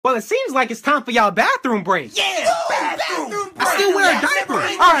Well, it seems like it's time for y'all bathroom break. Yeah, bathroom break. I still wear a diaper.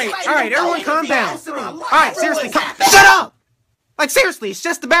 All right, everyone calm down. All right, seriously, shut up! Like, seriously, it's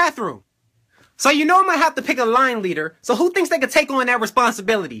just the bathroom. So you know I'm gonna have to pick a line leader, so who thinks they could take on that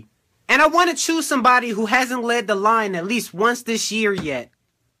responsibility? And I want to choose somebody who hasn't led the line at least once this year yet.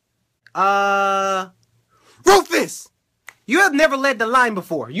 Rufus! You have never led the line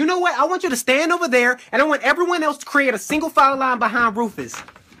before. You know what? I want you to stand over there, and I want everyone else to create a single file line behind Rufus.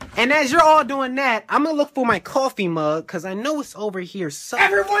 And as you're all doing that, I'm gonna look for my coffee mug, because I know it's over here. So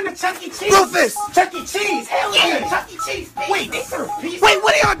Everyone to Chuck E. Cheese. Rufus! Chuck E. Cheese. Hell yeah, Chuck E. Cheese. Wait, they serve pizza. Wait,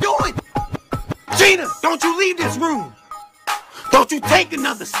 what are y'all doing? Gina, don't you leave this room. Don't you take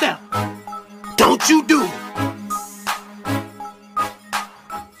another step. Don't you do it.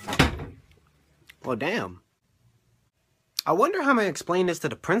 Well, damn. I wonder how I'm gonna explain this to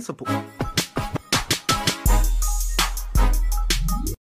the principal.